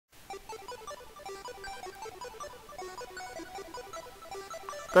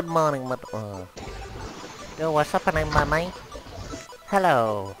Good morning, yo, what's happening, my mate?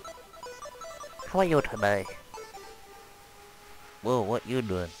 Hello. How are you today? Whoa, what you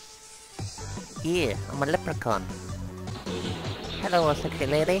doing? Yeah, I'm a leprechaun. Hello, sexy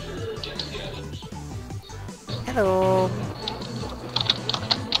lady. Hello.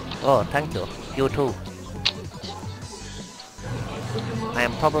 Oh, thank you. You too. I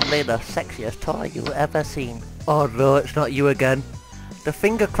am probably the sexiest toy you've ever seen. Oh no, it's not you again. The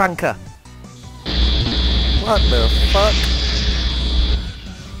finger cranker. What the fuck?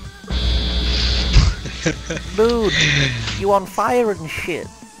 Dude, you on fire and shit.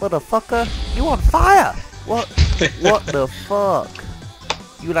 Motherfucker, you on fire? What? What the fuck?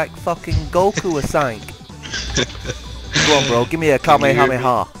 You like fucking Goku or something? Go on, bro, give me a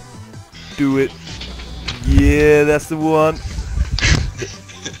Kamehameha. Do it. Yeah, that's the one.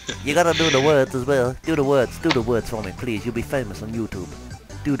 You gotta do the words as well. Do the words for me, please. You'll be famous on YouTube.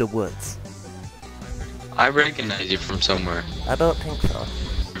 Do the words. I recognize you from somewhere. I don't think so.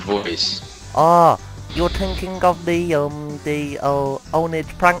 Your voice. Oh, you're thinking of the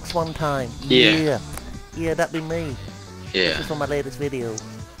Ownage pranks one time. Yeah. Yeah, that'd be me. Yeah. This is for my latest video.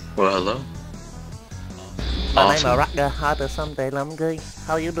 Well, hello. My name is Racker Harder Someday Lumgy.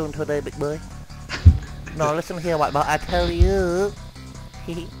 How you doing today, big boy? No, listen here, white boy. I tell you.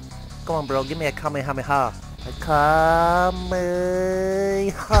 Come on, bro. Give me a Kamehameha. A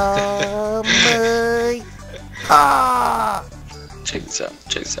Kamehameha. Check this out.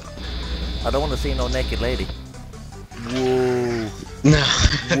 Check this out. I don't want to see no naked lady. Whoa. No.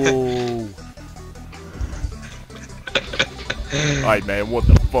 Whoa. Alright, man. What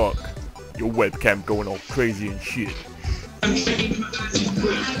the fuck? Your webcam going all crazy and shit.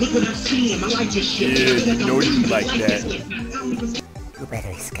 Yeah, you know you like that. You better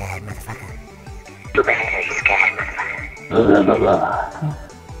be scared, motherfucker. You better be scared, motherfucker.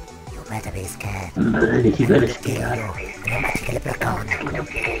 You better be scared. You better be scared. I'm about to kill a leprechaun.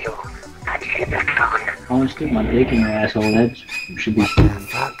 I want to stick my dick in your asshole. That should be What the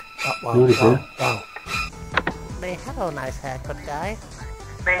fuck? Whoa. What is Hey, hello, nice haircut guy.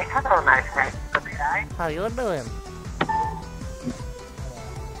 How you doing?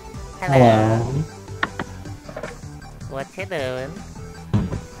 Hello. What you doing?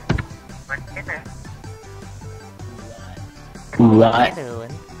 What? You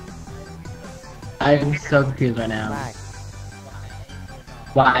doing? I'm so confused right now. Right.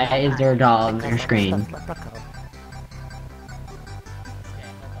 Why is there a dog on your screen?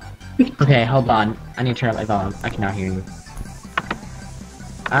 Okay, hold on. I need to turn up my volume. I cannot hear you.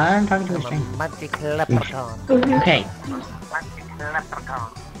 I'm talking to the I'm a screen. magic leprechaun. Okay, Magic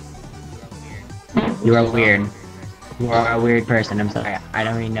leprechaun. you are weird. You are a weird person. I'm sorry. I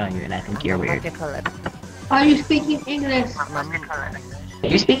don't even know you, and I think you're weird. Magical leprechaun. Are you speaking English? Are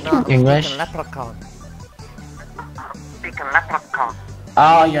you speaking No, English? speaking leprechaun.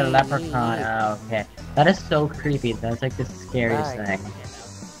 Oh, you're a leprechaun. Oh, okay. That is so creepy. That's like the scariest Right. thing.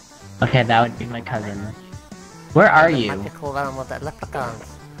 Okay, that would be my cousin. Where are you? Magical realm of that leprechaun.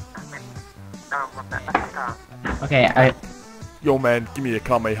 Okay, Yo, man, give me a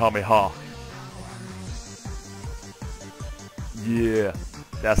Kamehameha. Yeah,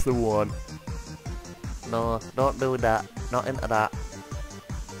 that's the one. No, don't do that. Not into that.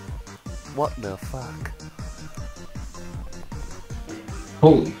 What the fuck?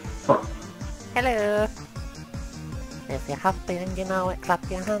 holy fuck. Hello. If you're happy and you know it, clap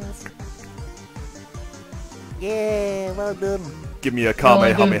your hands. Yeah, well done. Give me a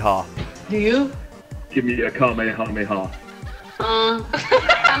Kamehameha. Do you? Give me a Kamehameha. Huh?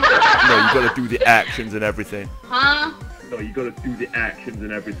 No, you gotta do the actions and everything. Huh? No, you gotta do the actions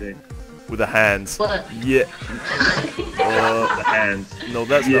and everything. With the hands. What? Yeah. The hands. No,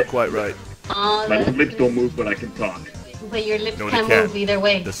 that's not quite right. My lips don't move, but I can talk. But your lips No, they can't can't. move either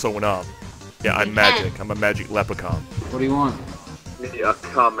way. They're sewn up. Yeah, I'm They can't. magic. I'm a magic leprechaun. What do you want? Give me a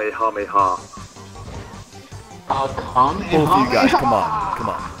Kamehameha. I'll come Both of you guys, come on. Come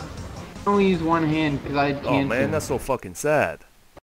on. I only use one hand because I can't. Oh man, that's so fucking sad.